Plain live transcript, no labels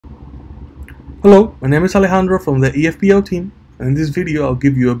Hello, my name is Alejandro from the EFPO team, and in this video I'll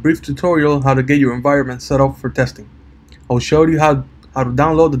give you a brief tutorial on how to get your environment set up for testing. I'll show you how to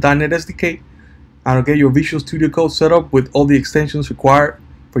download the .NET SDK, how to get your Visual Studio Code set up with all the extensions required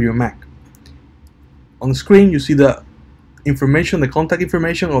for your Mac. On the screen you see the information, the contact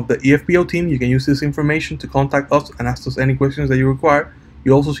information of the EFPO team. You can use this information to contact us and ask us any questions that you require.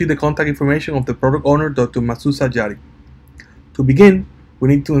 You also see the contact information of the product owner, Dr. Masud Sajjadi. To begin, we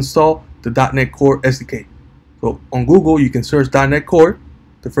need to install the .NET Core SDK. So on Google you can search .NET Core.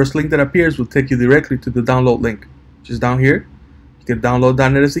 The first link that appears will take you directly to the download link, which is down here. You can download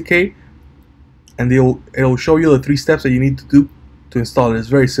 .NET SDK and it'll show you the 3 steps that you need to do to install it. It's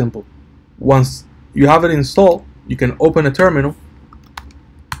very simple. Once you have it installed, you can open a terminal,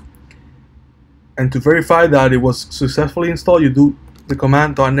 and to verify that it was successfully installed, you do the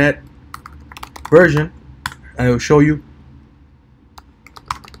command .NET version and it will show you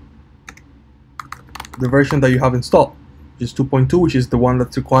the version that you have installed, which is 2.2, which is the one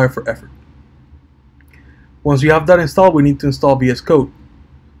that's required for effort. Once you have that installed, we need to install VS Code.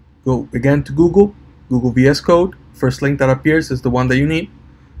 Go again to Google VS Code. First link that appears is the one that you need,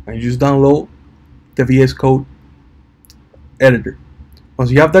 and you just download the VS Code editor.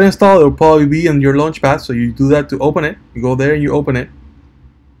 Once you have that installed, it will probably be in your Launchpad, so you do that to open it. You go there and you open it,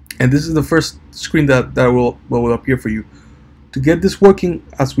 and this is the first screen that will appear for you. To get this working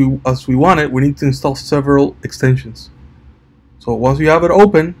as we want it, we need to install several extensions. So once you have it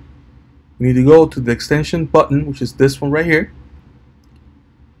open, you need to go to the extension button, which is this one right here,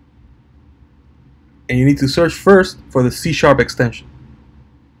 and you need to search first for the C# extension.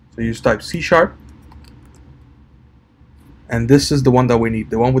 So you just type C#, and this is the one that we need,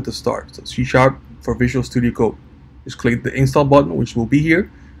 the one with the star. So C# for Visual Studio Code. Just click the install button, which will be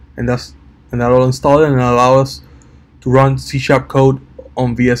here, and that'll install it and allow us to run C# code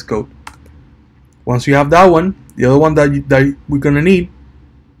on VS Code. Once you have that one, the other one that we're gonna need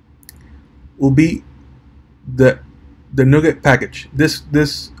will be the NuGet package.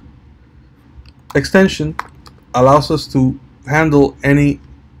 This extension allows us to handle any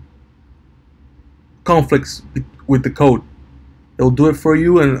conflicts with the code. It'll do it for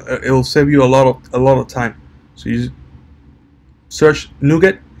you, and it'll save you a lot of time. So you just search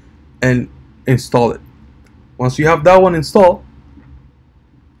NuGet and install it. Once you have that one installed,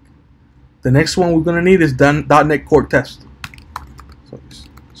 the next one we're going to need is .NET Core Test. So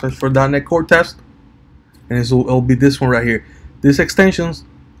search for .NET Core Test, and it'll be this one right here. This extension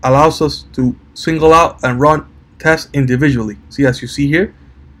allows us to single out and run tests individually. See, as you see here,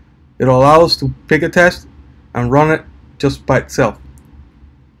 it'll allow us to pick a test and run it just by itself.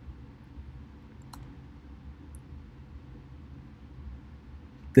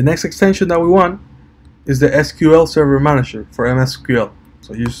 The next extension that we want is the SQL Server Manager for MSQL.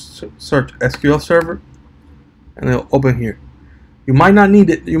 So you search SQL Server and it'll open here. You might not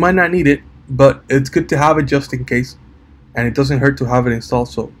need it, but it's good to have it just in case, and it doesn't hurt to have it installed,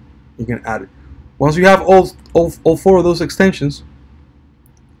 so you can add it. Once you have all 4 of those extensions,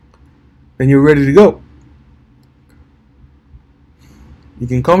 then you're ready to go. You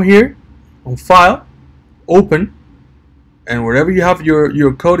can come here on File, Open, and wherever you have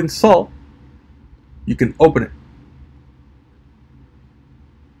your code installed, you can open it,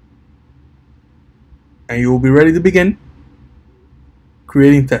 and you will be ready to begin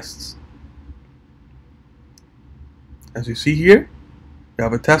creating tests. As you see here, we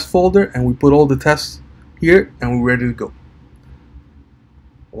have a test folder, and we put all the tests here, and we're ready to go.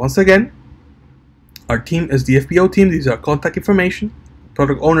 Once again, our team is the FPO team. These are contact information.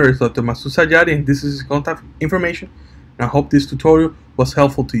 Product owner is Dr. Masud Sajjadi, and this is his contact information. And I hope this tutorial was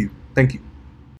helpful to you. Thank you.